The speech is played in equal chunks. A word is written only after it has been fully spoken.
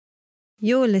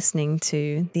You're listening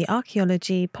to the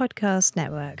Archaeology Podcast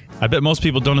Network. I bet most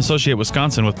people don't associate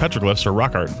Wisconsin with petroglyphs or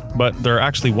rock art, but there are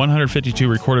actually 152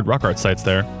 recorded rock art sites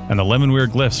there, and the Lemonweir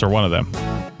Glyphs are one of them.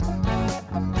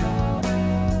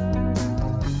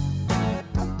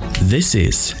 This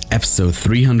is episode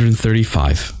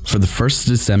 335 for the 1st of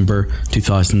December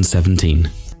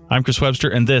 2017. I'm Chris Webster,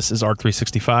 and this is ARC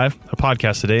 365, a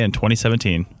podcast today in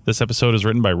 2017. This episode is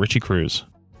written by Richie Cruz.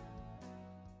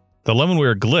 The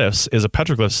Lemonweir Glyphs is a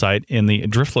petroglyph site in the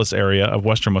driftless area of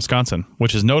western Wisconsin,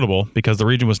 which is notable because the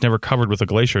region was never covered with a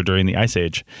glacier during the Ice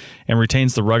Age and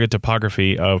retains the rugged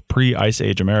topography of pre-Ice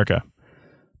Age America.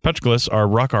 Petroglyphs are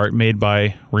rock art made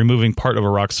by removing part of a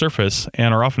rock's surface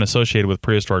and are often associated with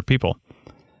prehistoric people.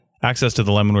 Access to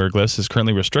the Lemonweir Glyphs is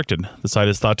currently restricted. The site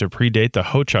is thought to predate the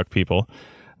Ho-Chunk people,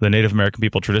 the Native American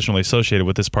people traditionally associated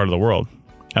with this part of the world.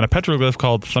 And a petroglyph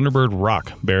called Thunderbird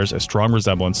Rock bears a strong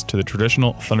resemblance to the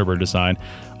traditional Thunderbird design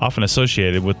often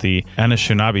associated with the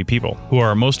Anishinaabe people, who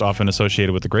are most often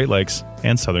associated with the Great Lakes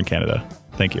and southern Canada.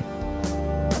 Thank you.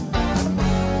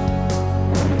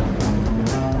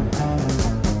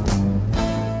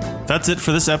 That's it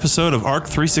for this episode of ARC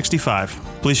 365.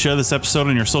 Please share this episode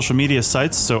on your social media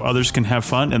sites so others can have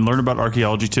fun and learn about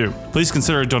archaeology too. Please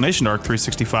consider a donation to ARC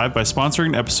 365 by sponsoring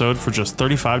an episode for just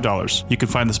 $35. You can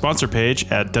find the sponsor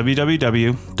page at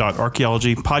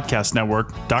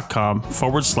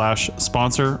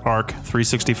www.archaeologypodcastnetwork.com/sponsor ARC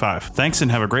 365. Thanks and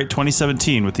have a great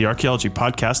 2017 with the Archaeology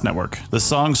Podcast Network. The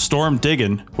song Storm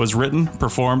Diggin' was written,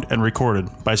 performed, and recorded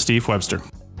by Steve Webster.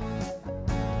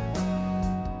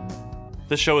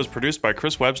 This show is produced by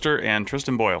Chris Webster and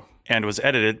Tristan Boyle, and was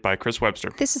edited by Chris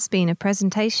Webster. This has been a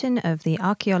presentation of the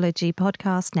Archaeology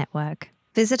Podcast Network.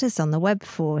 Visit us on the web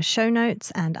for show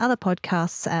notes and other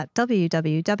podcasts at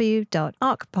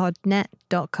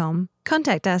www.archpodnet.com.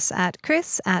 Contact us at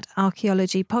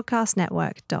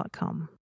chris@archaeologypodcastnetwork.com.